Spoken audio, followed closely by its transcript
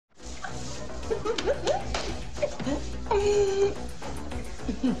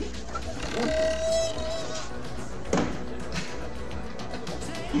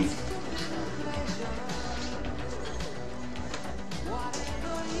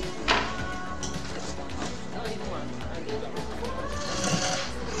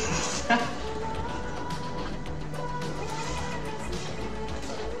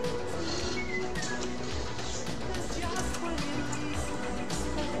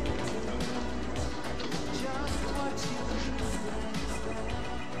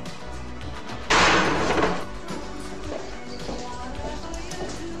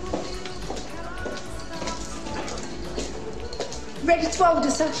Ready to order,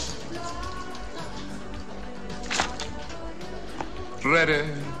 sir? Ready.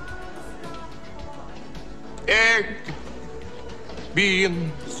 Egg,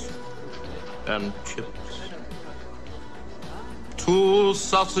 beans, and chips. 2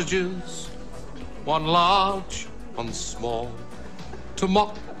 sausages, 1 large, 1 small.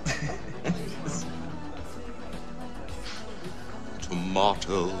 Tomato,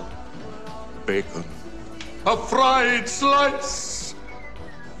 bacon, a fried slice,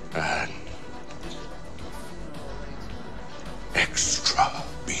 and extra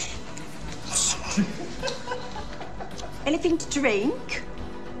beans. Anything to drink?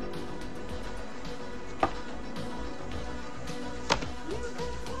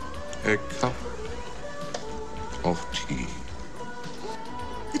 A cup of tea.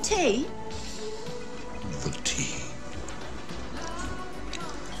 The tea? The tea.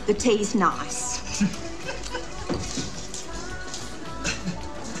 The tea's nice.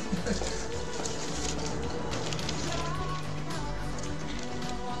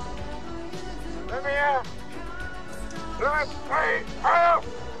 Let me out! Let me out!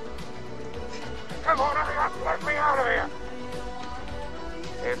 Come on, let me out of here!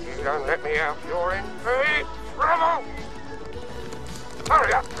 If you don't let me out, you're in big trouble!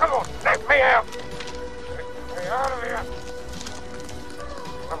 Hurry up, come on, let me out! Let me out of here!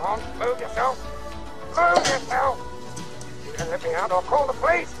 Come on, move yourself! Move yourself! You can let me out, I'll call the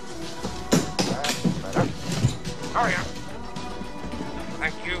police! That's better. Hurry up!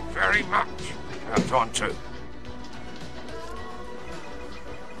 Thank you very much. That's on 2.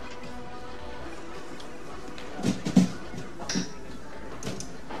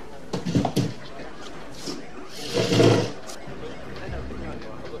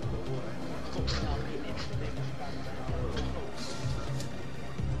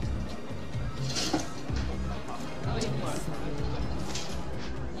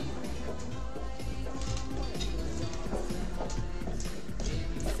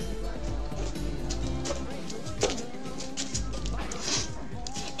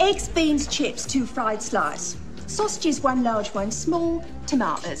 Eggs, beans, chips, 2 fried slice. Sausages, 1 large, 1 small.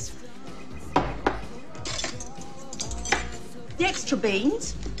 Tomatoes. The extra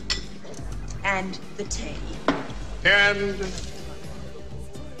beans. And the tea. And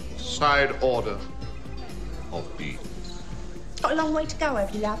side order of beans. Got a long way to go,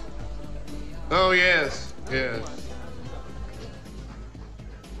 have you, love? Oh, yes, yes.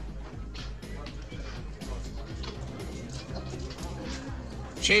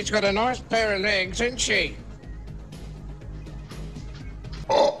 She's got a nice pair of legs, isn't she?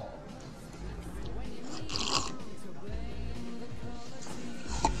 Oh.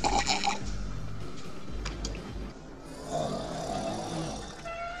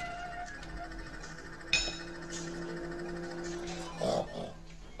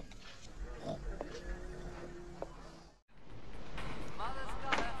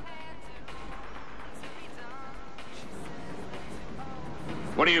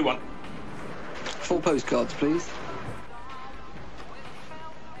 What do you want? 4 postcards, please.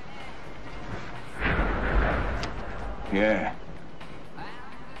 Yeah.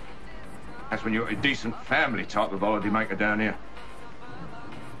 That's when you're a decent family type of holidaymaker down here.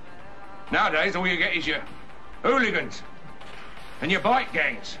 Nowadays, all you get is your hooligans and your bike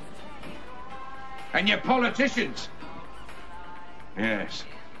gangs and your politicians. Yes.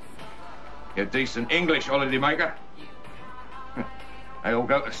 You're a decent English holidaymaker. They all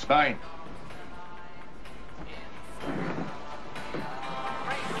go to Spain.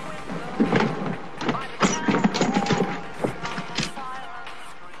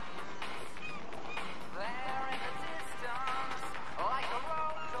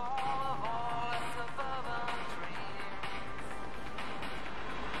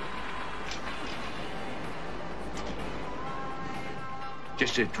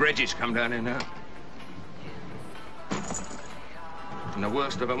 Just the dredges come down here now. And the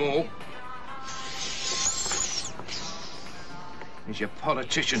worst of them all is your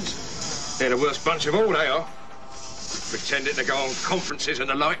politicians. They're the worst bunch of all, they are. Pretending to go on conferences and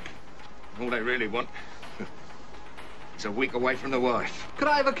the like. All they really want is a week away from the wife. Could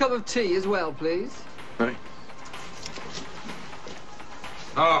I have a cup of tea as well, please? Right.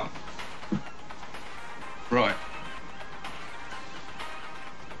 Oh. Right.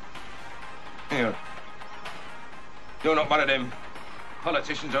 Hang on. You're not one of them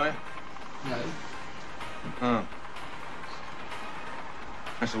politicians, are you? No. Oh.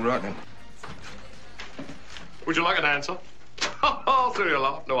 That's all right, then. Would you like an answer? Oh, through your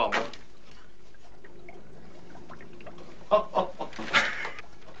laugh. No, I'm not.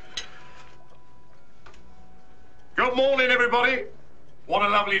 Good morning, everybody. What a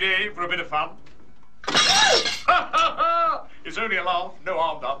lovely day for a bit of fun. It's only a laugh. No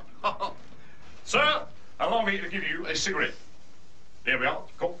harm done. Sir, allow me to give you a cigarette. There we are.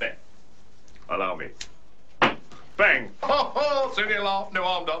 Caught there. Allow me. Bang. It's only a laugh. No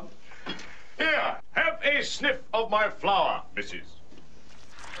harm done. Here, have a sniff of my flower, missus.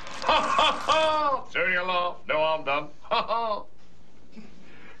 It's only a laugh. No harm done.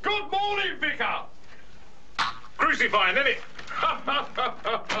 Good morning, Vicar. Crucifying, isn't it?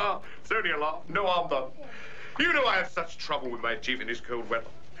 It's only a laugh. No harm done. You know I have such trouble with my teeth in this cold weather.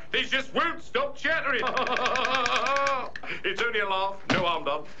 They just won't stop chattering. It's only a laugh. No harm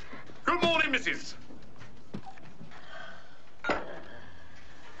done. Good morning, missus.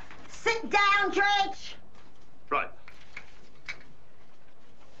 Sit down, Dredge. Right.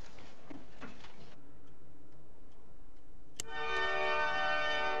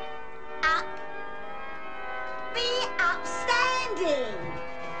 Up. Be upstanding.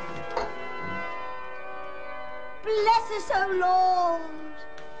 Bless us, O Lord.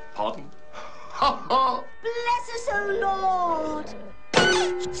 Pardon? Bless us, O Lord.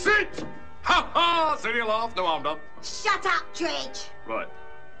 Sit! It's only a laugh. No harm done. Shut up, Dredge. Right.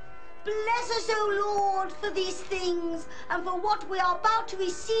 Bless us, O Lord, for these things, and for what we are about to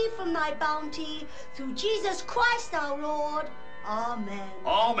receive from thy bounty, through Jesus Christ our Lord. Amen.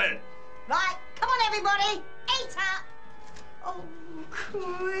 Amen. Right, come on, everybody. Eat up. Oh,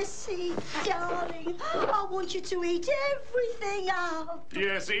 Chrissy, darling, I want you to eat everything up.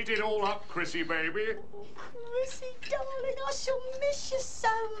 Yes, eat it all up, Chrissy, baby. Oh, Chrissy, darling, I shall miss you so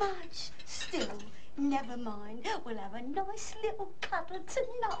much. Still, never mind. We'll have a nice little cuddle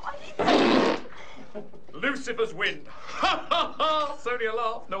tonight. Lucifer's wind. It's only a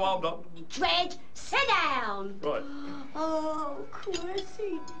laugh. No harm done. Dredge, sit down. Right. Oh,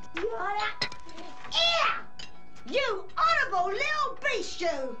 Chrissy, here! You horrible little beast,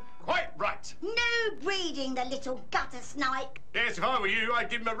 you! Quite right. No breeding, the little gutter snipe. Yes, if I were you, I'd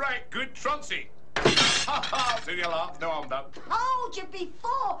give him a right good truncy. It's only a laugh. No harm done. Told you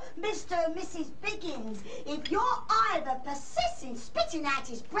before, Mr. and Mrs. Biggins, if your Ivor persists in spitting out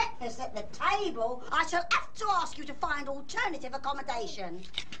his breakfast at the table, I shall have to ask you to find alternative accommodation.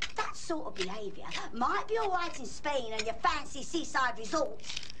 That sort of behaviour might be all right in Spain and your fancy seaside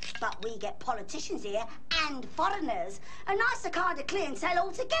resorts, but we get politicians here and foreigners, a nicer kind of clientele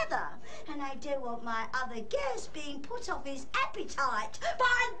altogether. And I don't want my other guest being put off his appetite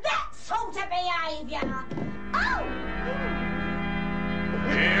by that sort of behaviour. Oh!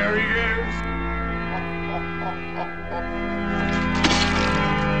 Here he is.